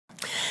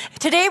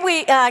Today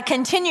we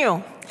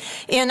continue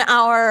in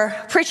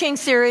our preaching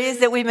series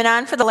that we've been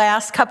on for the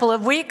last couple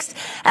of weeks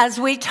as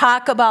we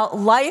talk about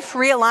life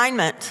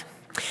realignment.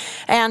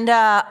 And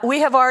we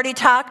have already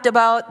talked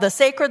about the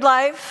sacred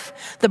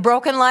life, the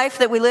broken life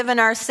that we live in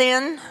our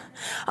sin,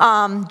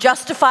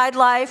 justified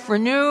life,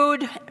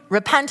 renewed,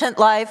 repentant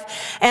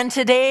life. And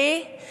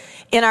today,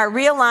 in our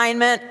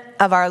realignment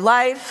of our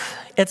life,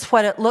 it's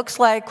what it looks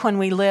like when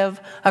we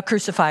live a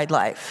crucified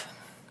life.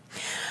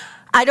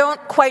 I don't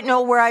quite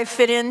know where I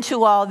fit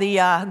into all the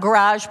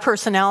garage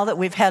personnel that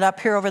we've had up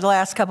here over the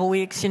last couple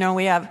weeks. You know,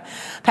 we have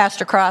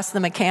Pastor Cross, the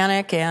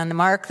mechanic, and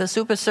Mark, the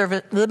service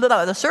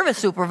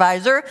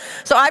supervisor.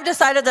 So I've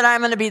decided that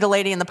I'm going to be the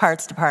lady in the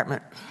parts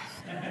department.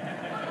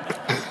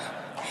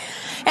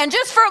 And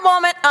just for a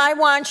moment, I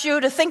want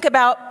you to think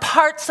about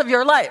parts of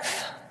your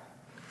life.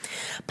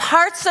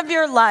 Parts of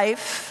your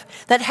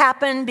life that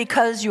happen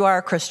because you are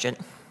a Christian.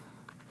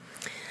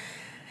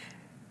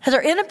 Has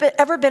there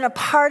ever been a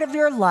part of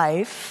your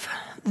life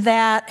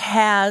that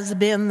has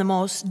been the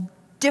most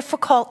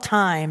difficult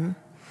time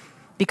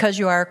because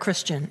you are a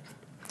Christian?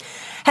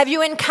 Have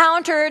you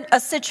encountered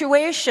a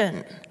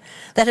situation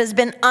that has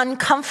been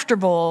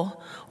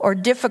uncomfortable or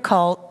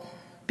difficult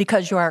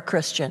because you are a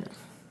Christian?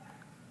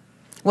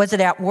 Was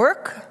it at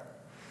work?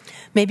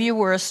 Maybe you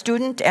were a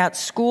student at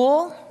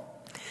school.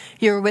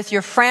 You were with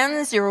your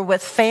friends. You were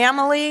with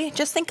family.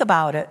 Just think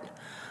about it.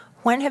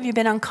 When have you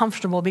been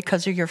uncomfortable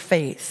because of your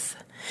faith?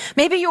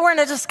 Maybe you were in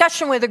a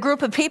discussion with a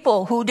group of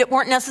people who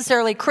weren't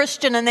necessarily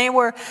Christian and they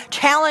were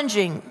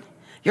challenging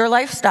your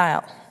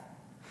lifestyle.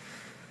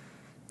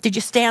 Did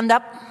you stand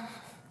up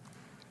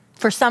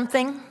for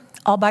something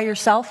all by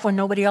yourself when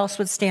nobody else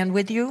would stand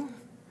with you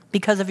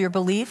because of your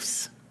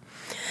beliefs?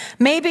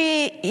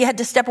 Maybe you had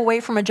to step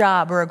away from a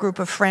job or a group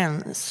of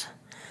friends.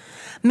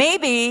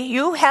 Maybe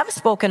you have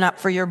spoken up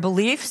for your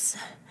beliefs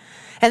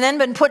and then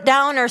been put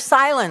down or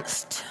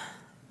silenced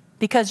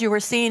because you were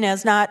seen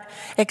as not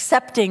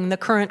accepting the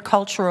current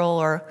cultural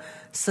or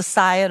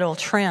societal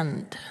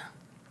trend.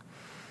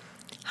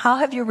 How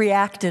have you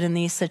reacted in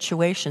these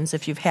situations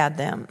if you've had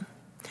them?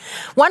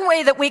 One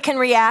way that we can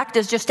react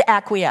is just to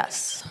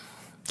acquiesce,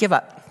 give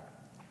up.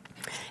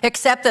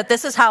 Accept that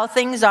this is how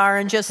things are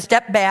and just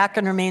step back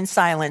and remain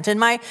silent. In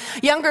my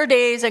younger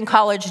days and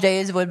college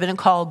days, it would have been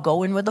called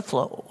going with the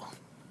flow,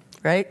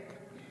 right?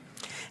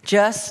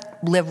 Just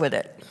live with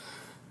it.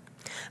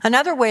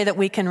 Another way that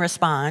we can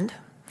respond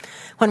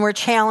when we're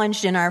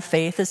challenged in our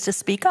faith is to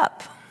speak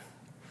up.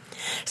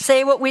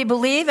 Say what we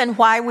believe and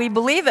why we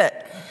believe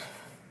it.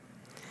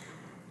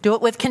 Do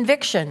it with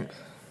conviction.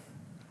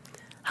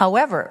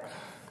 However,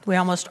 we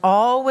almost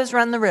always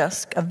run the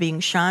risk of being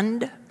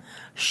shunned,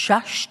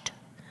 shushed.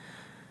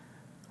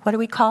 What do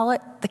we call it?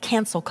 The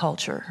cancel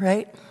culture,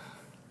 right?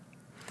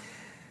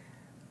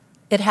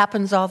 It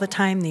happens all the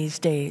time these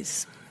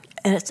days.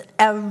 And it's an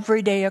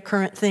everyday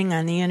occurrent thing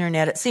on the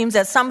internet. It seems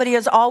that somebody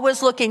is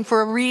always looking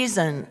for a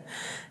reason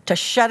to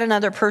shut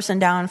another person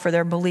down for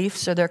their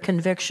beliefs or their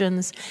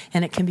convictions,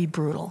 and it can be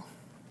brutal.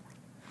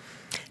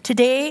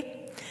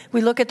 Today,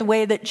 we look at the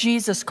way that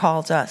Jesus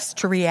calls us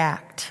to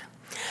react.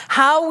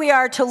 How we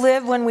are to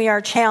live when we are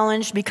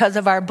challenged because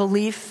of our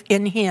belief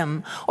in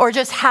Him, or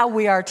just how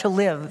we are to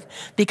live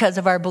because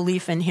of our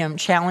belief in Him,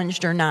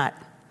 challenged or not.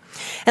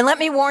 And let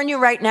me warn you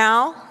right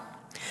now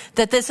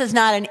that this is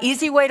not an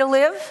easy way to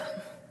live,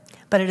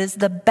 but it is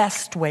the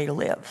best way to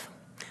live.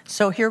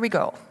 So here we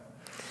go.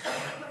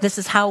 This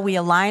is how we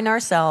align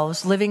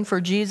ourselves, living for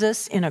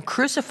Jesus in a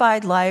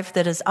crucified life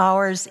that is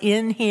ours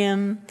in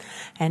Him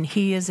and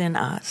He is in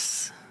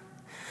us.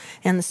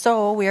 And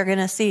so we are going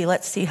to see,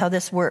 let's see how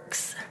this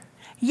works.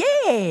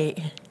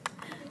 Yay!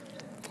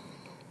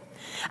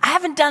 I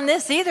haven't done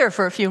this either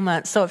for a few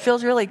months, so it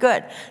feels really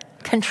good.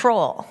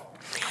 Control.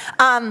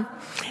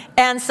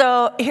 And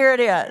so here it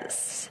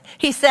is.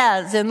 He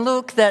says in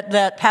Luke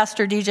that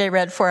Pastor DJ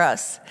read for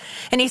us,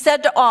 and he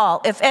said to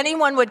all, if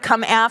anyone would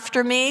come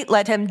after me,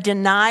 let him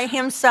deny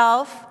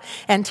himself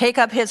and take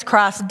up his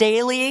cross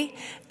daily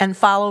and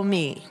follow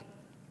me.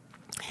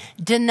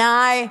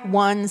 Deny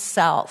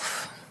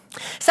oneself.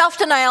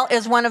 Self-denial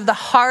is one of the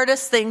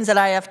hardest things that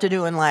I have to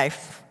do in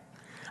life.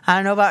 I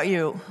don't know about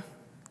you,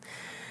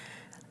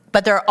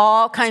 but there are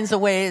all kinds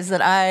of ways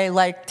that I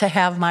like to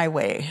have my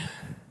way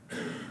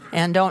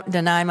and don't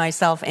deny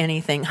myself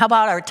anything. How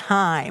about our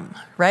time,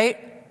 right?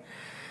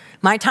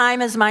 My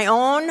time is my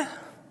own.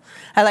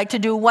 I like to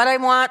do what I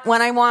want,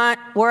 when I want,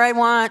 where I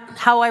want,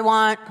 how I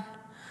want.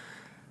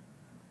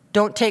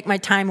 Don't take my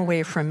time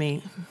away from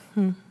me.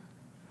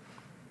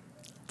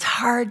 It's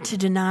hard to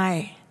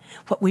deny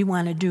what we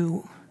want to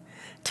do,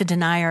 to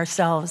deny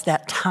ourselves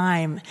that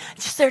time.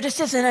 There just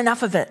isn't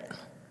enough of it.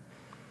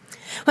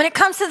 When it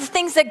comes to the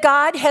things that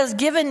God has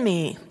given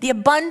me, the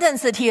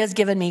abundance that He has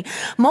given me,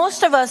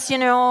 most of us,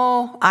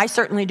 I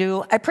certainly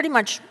do. I pretty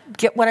much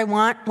get what I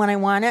want when I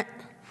want it.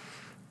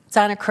 It's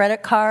on a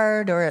credit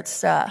card, or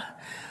it's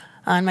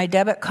on my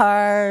debit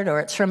card, or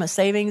it's from a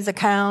savings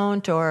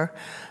account, or,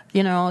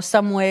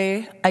 some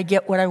way I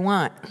get what I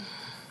want.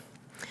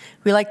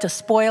 We like to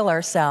spoil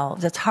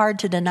ourselves. It's hard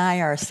to deny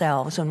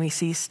ourselves when we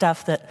see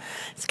stuff that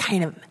is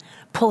kind of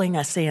pulling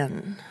us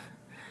in.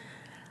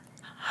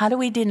 How do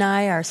we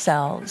deny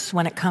ourselves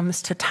when it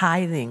comes to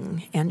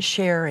tithing and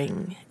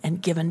sharing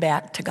and giving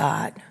back to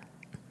God?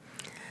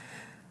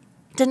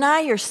 Deny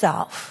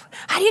yourself.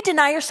 How do you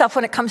deny yourself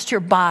when it comes to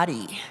your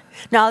body?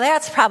 Now,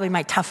 that's probably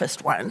my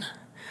toughest one.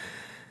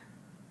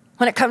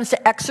 When it comes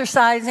to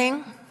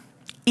exercising,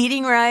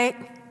 eating right,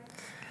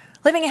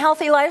 living a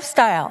healthy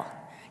lifestyle,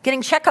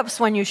 getting checkups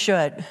when you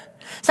should.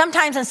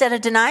 Sometimes instead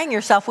of denying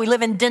yourself, we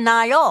live in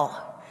denial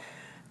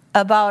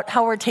about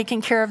how we're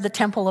taking care of the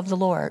temple of the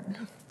Lord.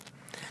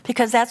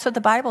 Because that's what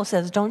the Bible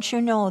says. Don't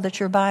you know that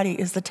your body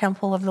is the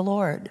temple of the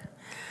Lord?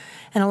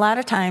 And a lot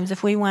of times,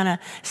 if we want to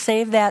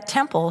save that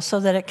temple so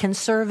that it can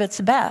serve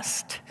its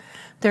best,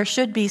 there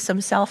should be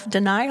some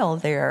self-denial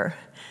there.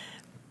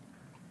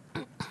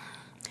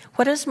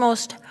 What is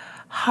most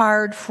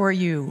hard for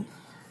you?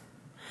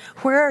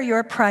 Where are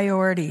your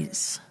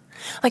priorities?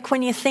 Like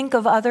when you think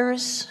of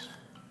others,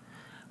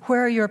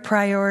 where are your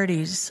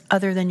priorities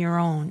other than your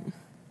own?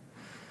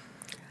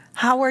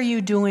 How are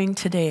you doing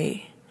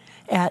today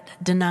at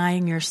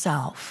denying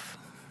yourself?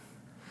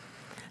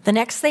 The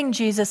next thing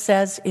Jesus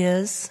says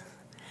is,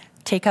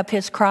 take up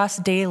his cross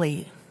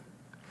daily.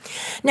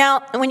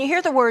 Now, when you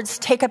hear the words,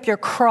 take up your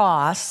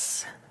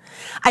cross,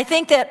 I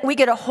think that we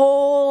get a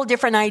whole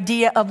different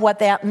idea of what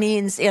that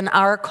means in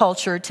our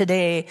culture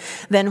today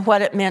than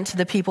what it meant to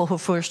the people who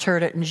first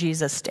heard it in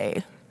Jesus'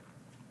 day.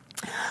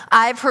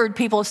 I've heard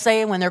people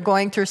say when they're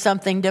going through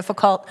something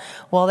difficult,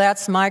 well,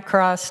 that's my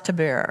cross to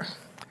bear,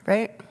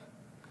 right?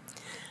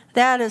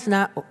 That is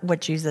not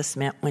what Jesus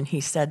meant when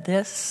he said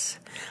this.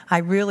 I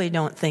really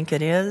don't think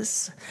it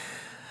is.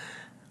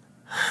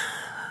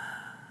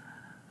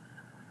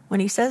 When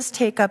he says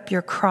take up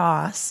your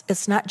cross,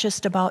 it's not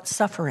just about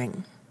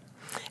suffering.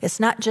 It's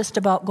not just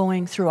about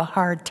going through a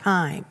hard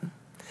time.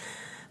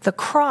 The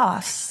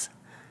cross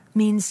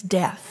means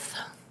death.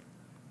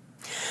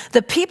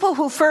 The people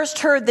who first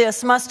heard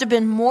this must have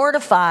been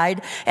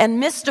mortified and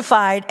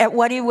mystified at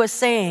what he was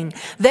saying.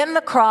 Then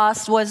the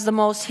cross was the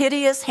most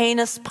hideous,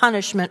 heinous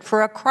punishment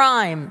for a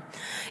crime.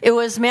 It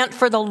was meant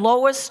for the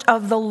lowest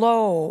of the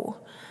low.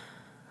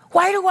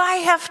 Why do I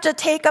have to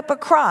take up a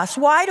cross?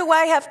 Why do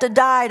I have to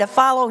die to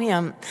follow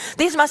him?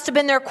 These must have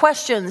been their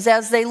questions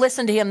as they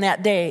listened to him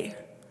that day.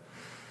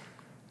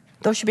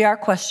 Those should be our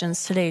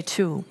questions today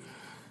too.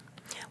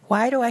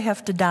 Why do I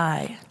have to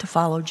die to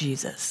follow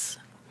Jesus?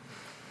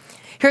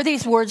 Hear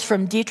these words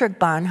from Dietrich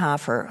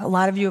Bonhoeffer. A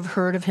lot of you have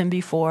heard of him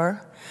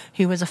before.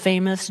 He was a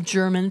famous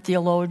German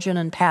theologian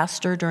and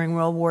pastor during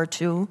World War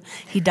II.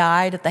 He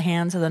died at the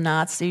hands of the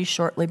Nazis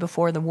shortly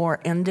before the war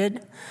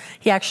ended.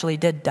 He actually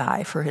did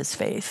die for his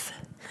faith.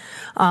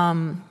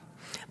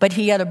 But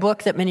he had a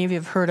book that many of you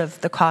have heard of,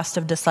 The Cost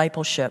of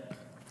Discipleship.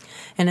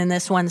 And in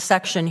this one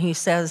section, he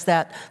says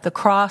that the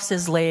cross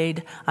is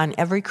laid on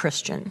every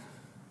Christian.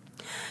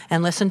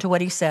 And listen to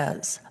what he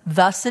says.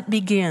 Thus it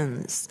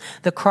begins.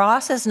 The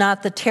cross is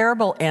not the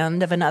terrible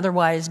end of an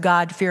otherwise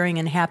God-fearing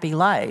and happy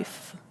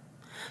life.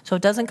 So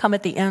it doesn't come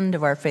at the end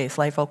of our faith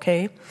life,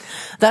 okay?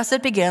 Thus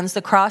it begins.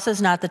 The cross is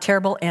not the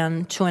terrible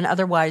end to an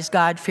otherwise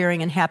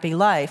God-fearing and happy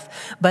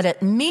life, but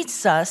it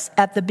meets us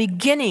at the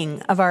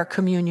beginning of our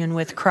communion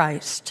with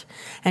Christ.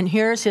 And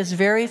here's his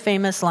very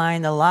famous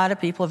line that a lot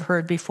of people have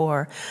heard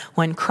before.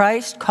 When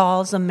Christ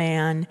calls a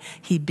man,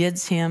 he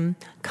bids him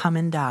come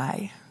and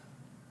die.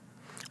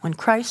 When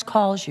Christ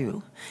calls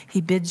you, he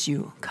bids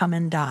you come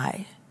and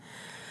die.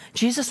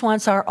 Jesus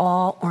wants our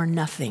all or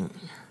nothing.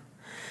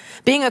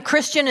 Being a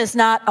Christian is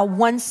not a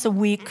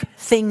once-a-week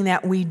thing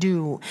that we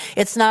do.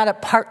 It's not a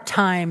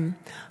part-time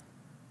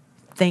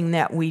thing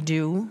that we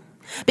do.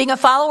 Being a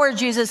follower of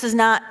Jesus is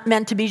not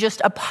meant to be just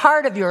a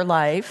part of your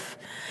life.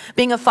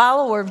 Being a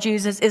follower of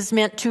Jesus is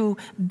meant to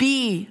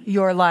be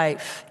your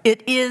life.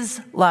 It is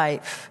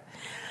life.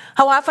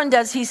 How often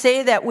does he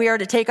say that we are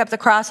to take up the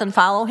cross and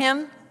follow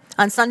him?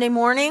 On Sunday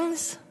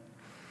mornings?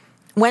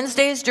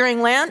 Wednesdays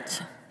during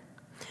Lent?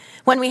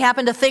 When we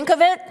happen to think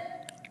of it?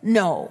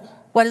 No.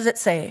 What does it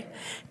say?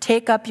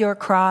 Take up your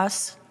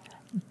cross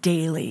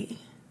daily.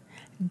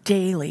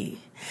 Daily.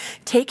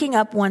 Taking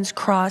up one's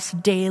cross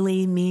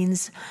daily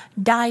means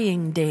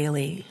dying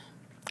daily.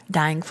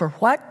 Dying for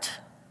what?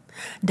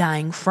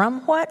 Dying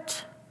from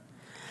what?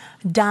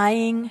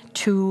 Dying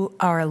to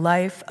our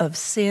life of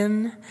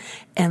sin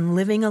and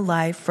living a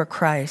life for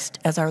Christ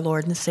as our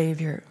Lord and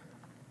Savior.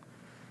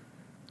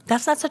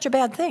 That's not such a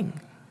bad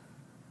thing.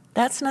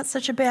 That's not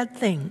such a bad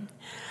thing.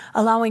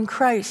 Allowing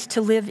Christ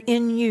to live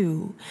in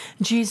you,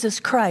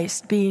 Jesus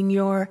Christ being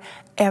your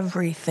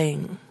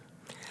everything.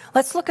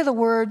 Let's look at the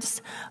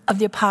words of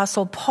the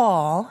Apostle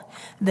Paul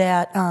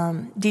that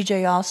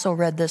DJ also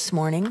read this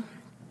morning.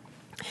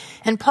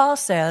 And Paul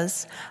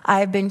says,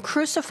 I have been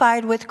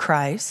crucified with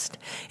Christ.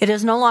 It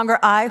is no longer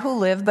I who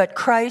live, but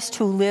Christ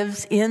who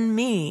lives in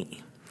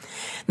me.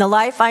 The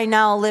life I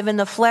now live in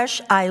the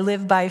flesh, I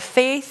live by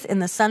faith in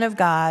the Son of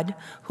God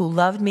who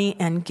loved me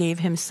and gave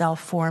himself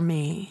for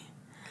me.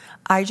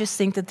 I just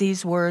think that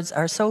these words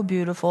are so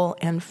beautiful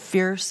and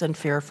fierce and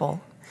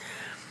fearful.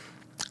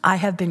 I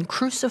have been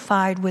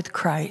crucified with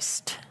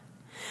Christ.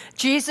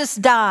 Jesus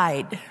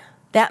died.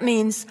 That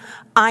means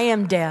I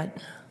am dead.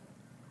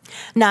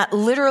 Not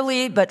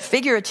literally, but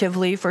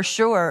figuratively for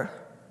sure.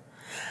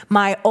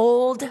 My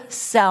old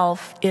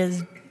self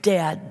is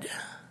dead.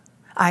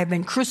 I have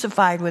been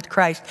crucified with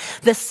Christ.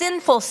 The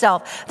sinful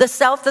self, the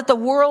self that the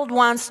world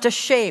wants to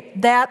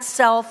shape, that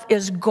self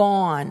is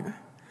gone.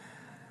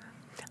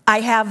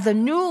 I have the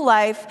new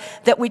life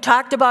that we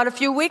talked about a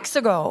few weeks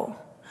ago.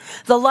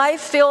 The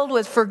life filled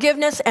with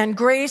forgiveness and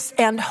grace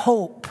and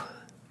hope.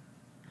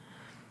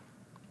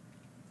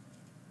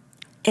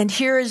 And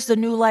here is the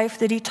new life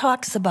that he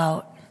talks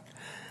about.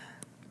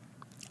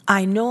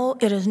 I know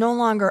it is no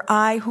longer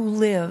I who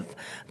live,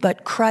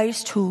 but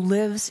Christ who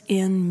lives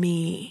in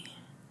me.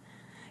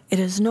 It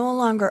is no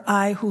longer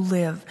I who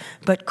live,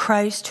 but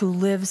Christ who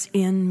lives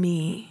in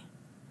me.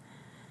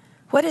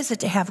 What is it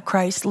to have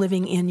Christ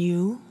living in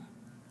you?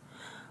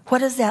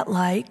 What is that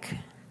like?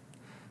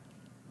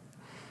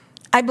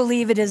 I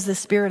believe it is the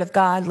Spirit of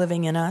God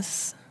living in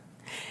us.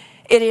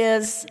 It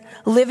is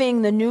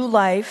living the new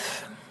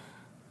life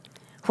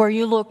where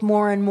you look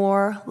more and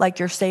more like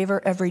your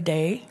Savior every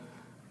day.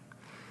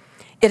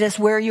 It is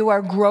where you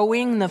are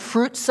growing the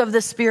fruits of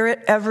the Spirit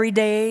every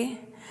day.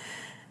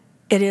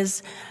 It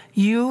is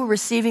you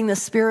receiving the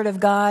Spirit of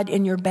God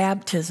in your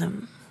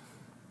baptism.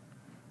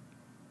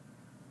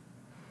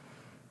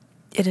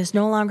 It is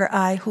no longer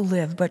I who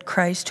live, but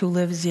Christ who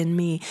lives in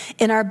me.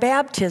 In our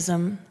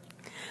baptism,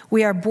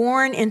 we are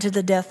born into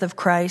the death of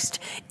Christ,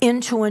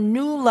 into a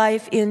new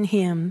life in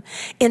him.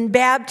 In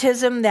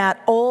baptism,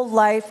 that old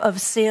life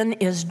of sin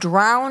is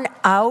drowned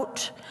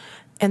out,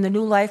 and the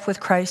new life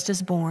with Christ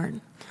is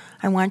born.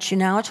 I want you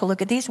now to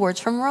look at these words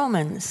from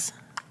Romans.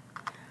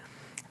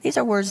 These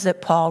are words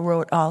that Paul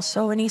wrote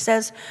also, and he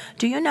says,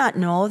 do you not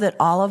know that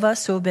all of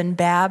us who have been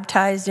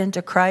baptized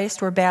into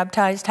Christ were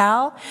baptized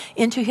how?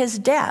 Into his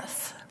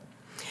death.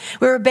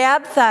 We were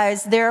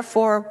baptized,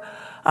 therefore,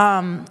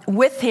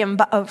 with him,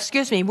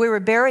 we were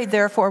buried,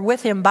 therefore,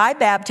 with him by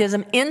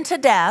baptism into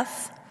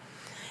death,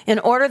 in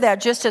order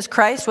that just as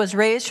Christ was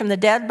raised from the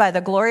dead by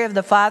the glory of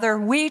the Father,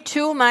 we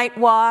too might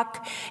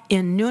walk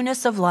in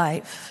newness of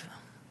life.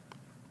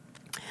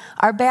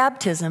 Our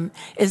baptism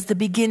is the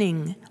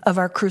beginning of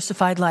our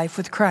crucified life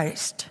with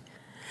Christ.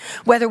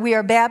 Whether we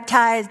are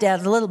baptized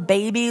as a little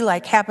baby,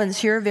 like happens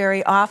here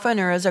very often,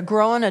 or as a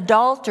grown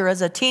adult, or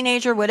as a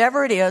teenager,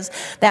 whatever it is,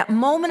 that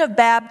moment of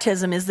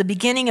baptism is the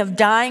beginning of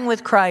dying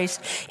with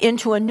Christ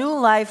into a new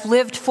life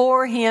lived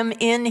for him,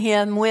 in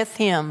him, with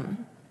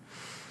him.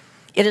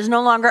 It is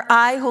no longer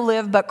I who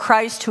live, but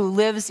Christ who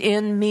lives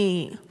in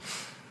me.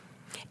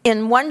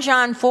 In 1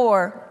 John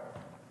 4,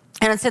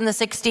 and it's in the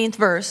 16th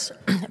verse,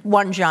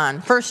 1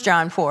 John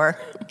 4,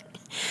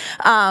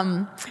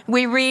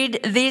 we read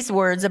these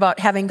words about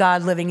having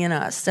God living in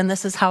us, and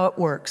this is how it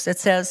works. It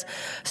says,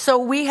 so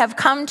we have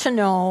come to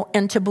know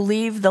and to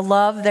believe the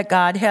love that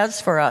God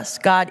has for us.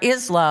 God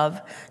is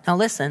love. Now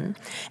listen,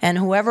 and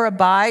whoever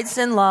abides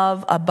in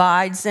love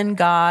abides in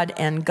God,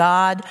 and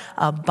God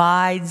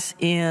abides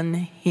in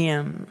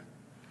him.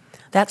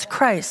 That's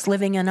Christ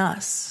living in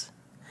us.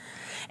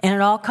 And it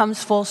all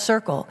comes full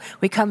circle.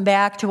 We come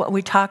back to what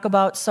we talk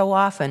about so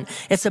often.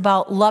 It's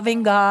about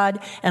loving God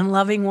and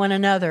loving one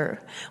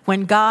another.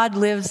 When God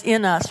lives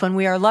in us, when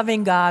we are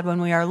loving God, when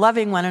we are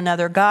loving one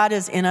another, God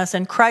is in us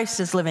and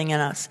Christ is living in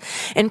us.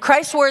 In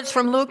Christ's words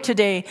from Luke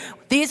today,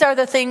 these are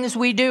the things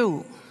we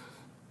do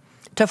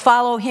to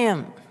follow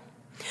him.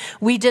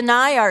 We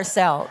deny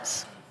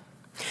ourselves.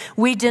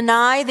 We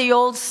deny the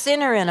old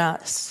sinner in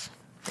us.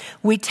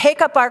 We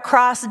take up our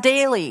cross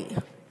daily.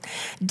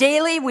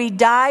 Daily we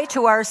die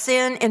to our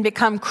sin and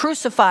become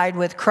crucified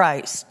with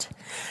Christ,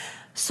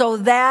 so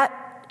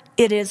that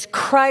it is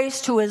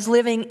Christ who is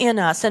living in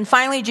us. And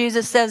finally,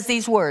 Jesus says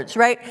these words,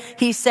 right?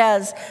 He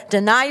says,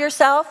 deny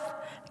yourself,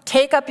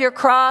 take up your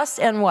cross,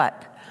 and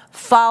what?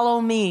 Follow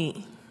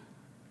me.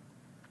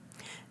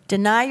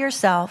 Deny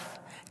yourself,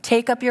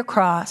 take up your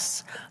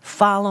cross,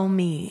 follow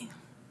me.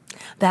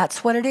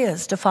 That's what it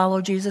is to follow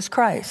Jesus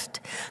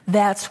Christ.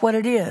 That's what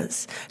it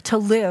is to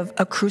live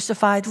a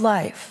crucified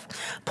life.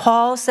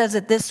 Paul says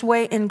it this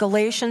way in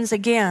Galatians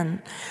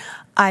again.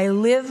 I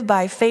live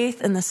by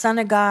faith in the Son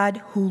of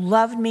God who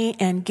loved me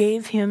and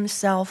gave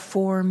himself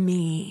for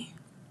me.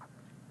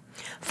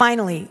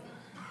 Finally,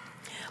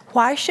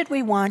 why should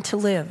we want to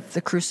live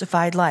the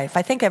crucified life?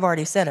 I think I've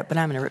already said it, but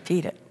I'm going to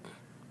repeat it.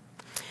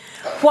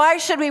 Why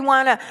should we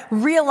want to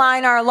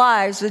realign our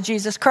lives with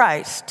Jesus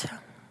Christ?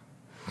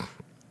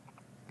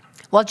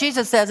 Well,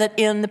 Jesus says it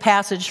in the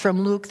passage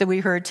from Luke that we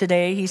heard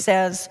today. He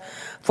says,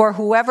 for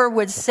whoever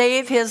would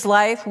save his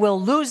life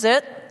will lose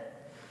it,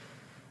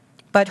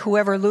 but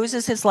whoever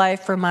loses his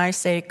life for my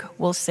sake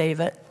will save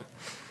it.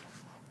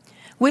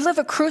 We live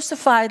a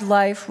crucified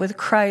life with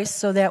Christ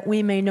so that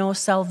we may know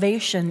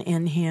salvation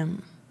in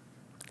him,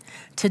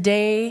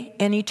 today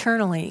and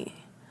eternally,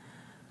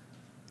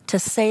 to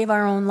save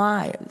our own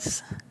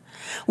lives.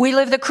 We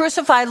live the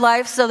crucified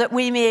life so that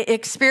we may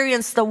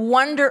experience the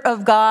wonder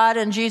of God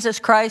and Jesus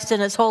Christ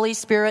and His Holy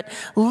Spirit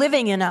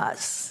living in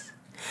us.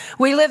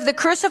 We live the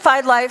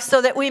crucified life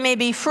so that we may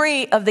be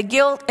free of the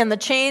guilt and the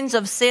chains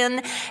of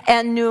sin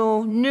and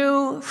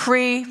new,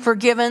 free,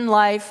 forgiven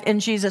life in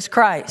Jesus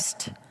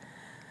Christ.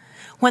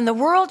 When the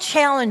world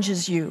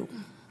challenges you,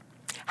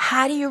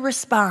 how do you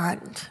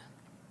respond?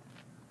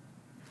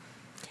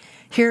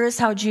 Here is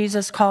how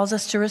Jesus calls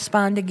us to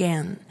respond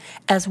again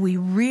as we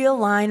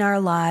realign our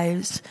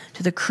lives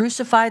to the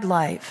crucified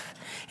life.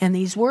 And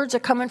these words are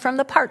coming from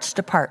the parts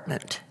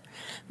department.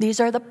 These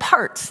are the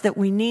parts that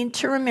we need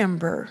to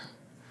remember.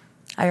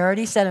 I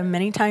already said them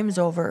many times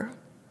over.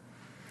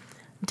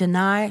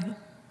 Deny,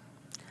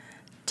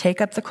 take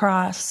up the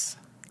cross,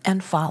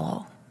 and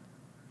follow.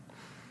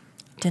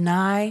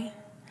 Deny,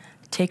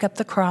 take up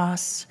the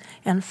cross,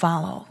 and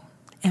follow.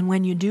 And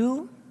when you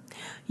do,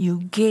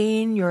 you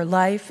gain your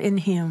life in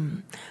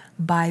Him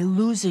by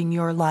losing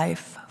your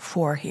life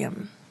for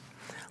Him.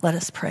 Let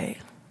us pray.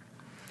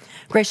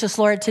 Gracious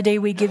Lord, today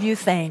we give you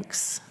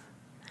thanks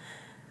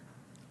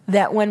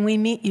that when we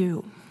meet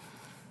you,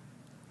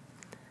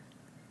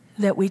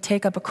 that we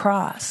take up a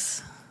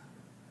cross.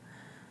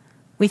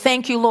 We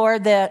thank you,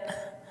 Lord,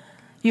 that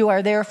you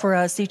are there for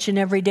us each and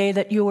every day,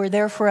 that you were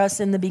there for us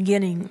in the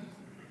beginning,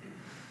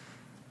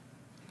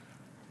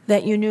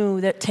 that you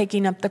knew that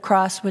taking up the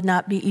cross would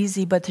not be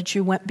easy, but that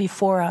you went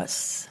before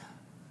us,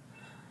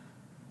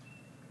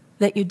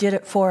 that you did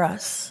it for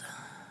us,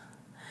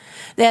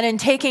 that in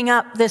taking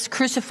up this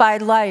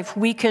crucified life,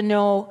 we can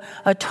know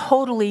a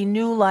totally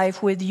new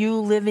life with you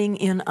living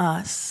in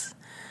us,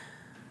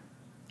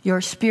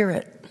 your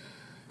Spirit,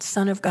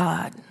 Son of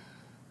God.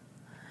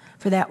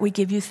 For that we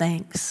give you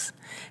thanks.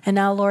 And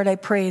now, Lord, I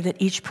pray that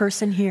each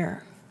person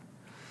here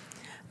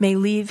may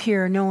leave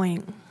here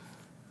knowing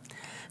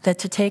that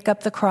to take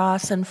up the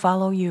cross and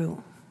follow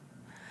you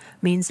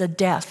means a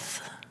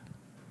death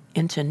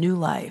into new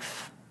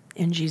life.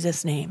 In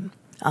Jesus' name,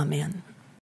 amen.